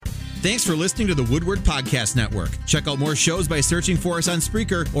Thanks for listening to the Woodward Podcast Network. Check out more shows by searching for us on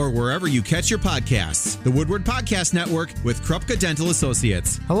Spreaker or wherever you catch your podcasts. The Woodward Podcast Network with Krupka Dental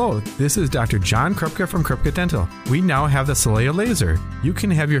Associates. Hello, this is Dr. John Krupka from Krupka Dental. We now have the Solea Laser. You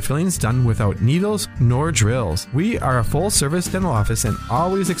can have your fillings done without needles nor drills. We are a full-service dental office and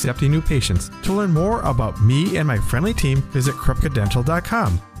always accepting new patients. To learn more about me and my friendly team, visit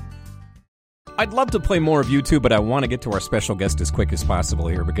krupkadental.com. I'd love to play more of you two, but I want to get to our special guest as quick as possible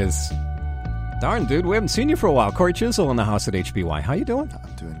here because, darn, dude, we haven't seen you for a while. Corey Chisel in the house at HBY. How you doing?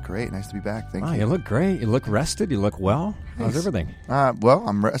 I'm doing great. Nice to be back. Thank you. You look great. You look rested. You look well. How's everything? Well,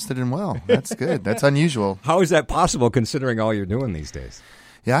 I'm rested and well. That's good. That's unusual. How is that possible considering all you're doing these days?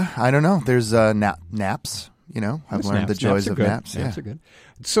 Yeah, I don't know. There's naps. You know, I've learned the joys of naps. Naps are good.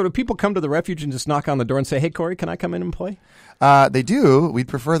 So do people come to the refuge and just knock on the door and say, hey, Corey, can I come in and play? They do. We'd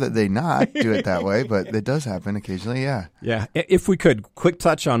prefer that they not do it that way, but it does happen occasionally, yeah. Yeah. If we could, quick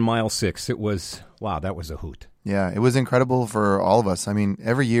touch on Mile 6. It was, wow, that was a hoot. Yeah, it was incredible for all of us. I mean,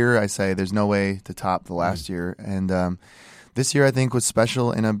 every year I say there's no way to top the last year. And this year I think was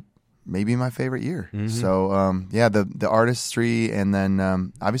special in maybe my favorite year. Mm-hmm. So, the artistry and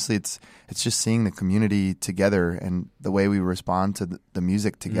then obviously it's just seeing the community together and the way we respond to the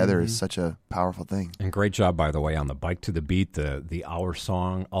music together is such a powerful thing. And great job, by the way, on the Bike to the Beat, the Our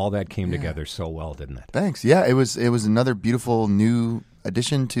Song, all that came together so well, didn't it? Thanks. Yeah, it was another beautiful new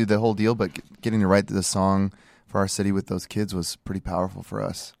addition to the whole deal, but getting to write the song for our city with those kids was pretty powerful for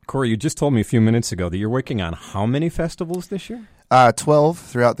us. Corey, you just told me a few minutes ago that you're working on how many festivals this year? 12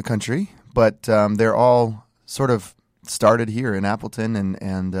 throughout the country, but they're all sort of started here in Appleton,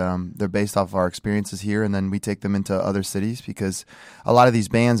 and they're based off our experiences here, and then we take them into other cities because a lot of these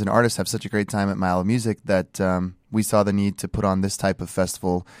bands and artists have such a great time at Mile of Music that we saw the need to put on this type of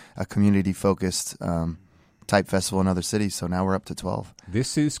festival, a community-focused type festival in other cities, so now we're up to 12.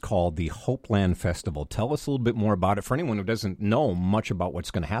 This is called the Hopeland Festival. Tell us a little bit more about it for anyone who doesn't know much about what's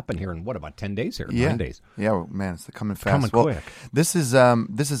going to happen here in, about 10 days here? 9 days? Yeah, well, man, it's coming fast. Quick. This is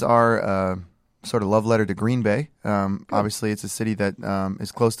our sort of love letter to Green Bay. Obviously, it's a city that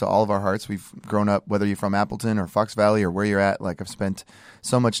is close to all of our hearts. We've grown up, whether you're from Appleton or Fox Valley or where you're at. Like, I've spent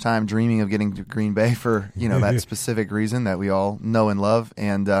so much time dreaming of getting to Green Bay for that specific reason that we all know and love.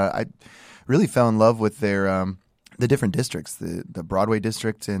 And I really fell in love with their the different districts, the Broadway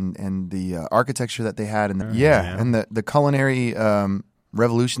district and the architecture that they had, and the culinary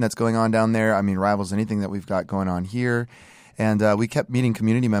revolution that's going on down there. I mean, rivals anything that we've got going on here. And we kept meeting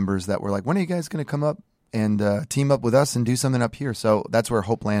community members that were like, when are you guys going to come up and team up with us and do something up here? So that's where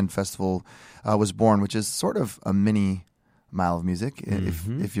Hopeland Festival was born, which is sort of a mini Mile of Music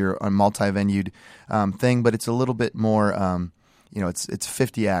if you're a multi-venued thing, but it's a little bit more, it's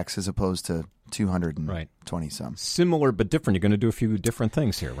 50 acts as opposed to 220 some. Similar but different. You're going to do a few different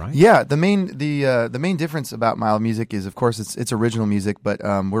things here, right? Yeah, the main difference about Mile of Music is, of course, it's original music, but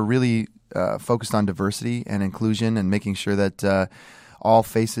we're really focused on diversity and inclusion and making sure that all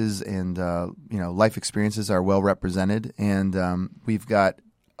faces and life experiences are well represented. And we've got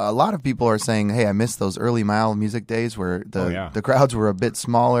a lot of people are saying, hey, I miss those early Mile of Music days where the crowds were a bit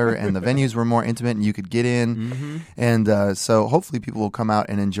smaller and the venues were more intimate and you could get in. Mm-hmm. And so hopefully people will come out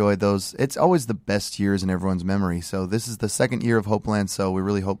and enjoy those. It's always the best years in everyone's memory. So this is the second year of Hopeland, so we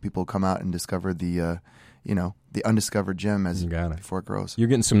really hope people come out and discover the undiscovered gem before it grows. You're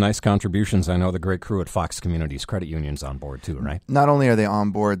getting some nice contributions. I know the great crew at Fox Communities Credit Union's on board too, right? Not only are they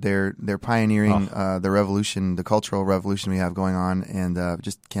on board, they're pioneering the revolution, the cultural revolution we have going on, and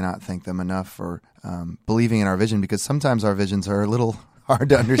just cannot thank them enough for believing in our vision, because sometimes our visions are a little hard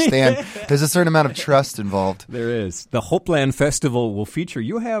to understand. There's a certain amount of trust involved. There is. The Hopeland Festival will feature,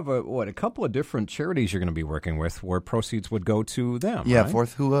 you have a couple of different charities you're going to be working with where proceeds would go to them, yeah, right?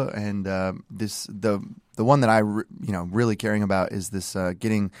 Fourth Hua, and the one that I really caring about is this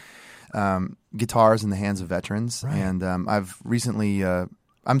getting guitars in the hands of veterans. Right. And I've recently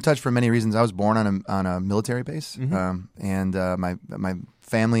I'm touched for many reasons. I was born on a military base, and my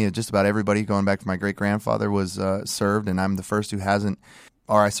family, just about everybody, going back to my great grandfather, was served, and I'm the first who hasn't.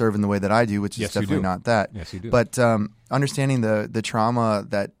 Or I serve in the way that I do, which is definitely not that. Yes, you do. But understanding the trauma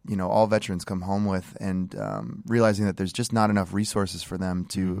that all veterans come home with, and realizing that there's just not enough resources for them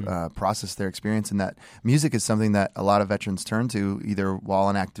to process their experience, and that music is something that a lot of veterans turn to either while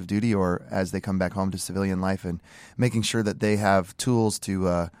on active duty or as they come back home to civilian life, and making sure that they have tools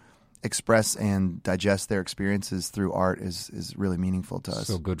to express and digest their experiences through art is really meaningful to us.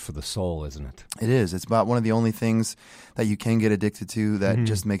 So good for the soul, isn't it? It is. It's about one of the only things that you can get addicted to that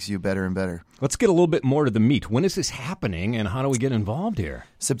just makes you better and better. Let's get a little bit more to the meat. When is this happening, and how do we get involved here?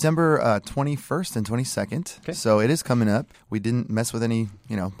 September 21st and 22nd. Okay. So it is coming up. We didn't mess with any,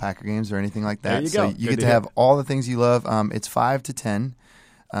 Packer games or anything like that. There you so go. you Good get to to have hear. all the things you love. It's 5 to 10.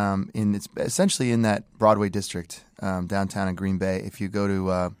 It's essentially in that Broadway district downtown in Green Bay. If you go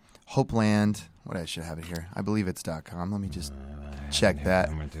to Hopeland, I should have it here. I believe it's .com. Let me just check that.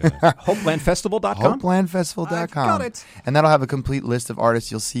 HopelandFestival.com? HopelandFestival.com. I've got it. And that'll have a complete list of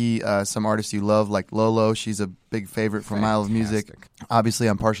artists. You'll see some artists you love, like Lolo. She's a big favorite from Mile of Music. Fantastic. Obviously,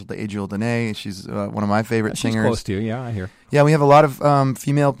 I'm partial to Adriel Dene. She's one of my favorite She's singers. close to you, yeah, I hear. Yeah, we have a lot of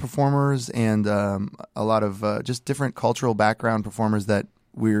female performers and a lot of just different cultural background performers that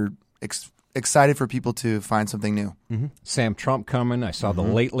we're excited for people to find something new. Mm-hmm. Sam Trump coming. I saw the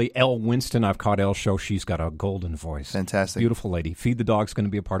lately Elle Winston. I've caught Elle's show. She's got a golden voice. Fantastic. Beautiful lady. Feed the Dog's going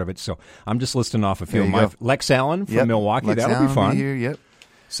to be a part of it. So I'm just listing off a few There of you my. go. Lex Allen from Yep. Milwaukee. Lex That'll Allen be will fun. here. Yep.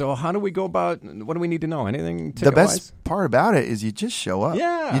 So how do we go about? What do we need to know? Anything? The ticket-wise? best part about it is you just show up.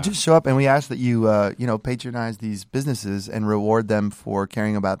 Yeah. You just show up, and we ask that you, patronize these businesses and reward them for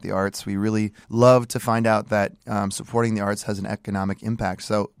caring about the arts. We really love to find out that supporting the arts has an economic impact.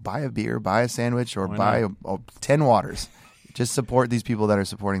 So buy a beer, buy a sandwich, or Why buy 10 waters. Just support these people that are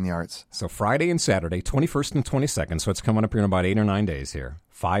supporting the arts. So Friday and Saturday, 21st and 22nd. So it's coming up here in about 8 or 9 days here.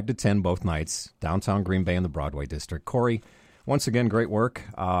 5 to 10 both nights, downtown Green Bay in the Broadway district. Corey, once again, great work.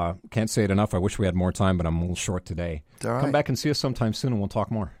 Can't say it enough. I wish we had more time, but I'm a little short today. It's all right. Come back and see us sometime soon, and we'll talk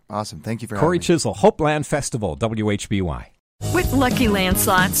more. Awesome. Thank you for Corey having me. Chisel, Hopeland Festival, WHBY. With Lucky Land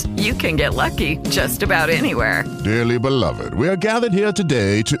Slots, you can get lucky just about anywhere. Dearly beloved, we are gathered here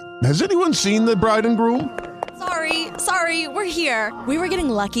today to... Has anyone seen the bride and groom? Sorry, we're here. We were getting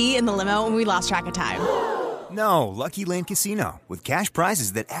lucky in the limo and we lost track of time. No, Lucky Land Casino, with cash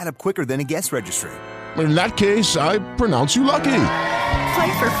prizes that add up quicker than a guest registry. In that case, I pronounce you lucky.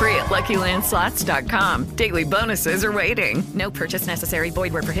 Play for free at LuckyLandSlots.com. Daily bonuses are waiting. No purchase necessary.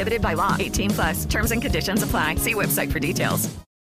 Void where prohibited by law. 18+. Terms and conditions apply. See website for details.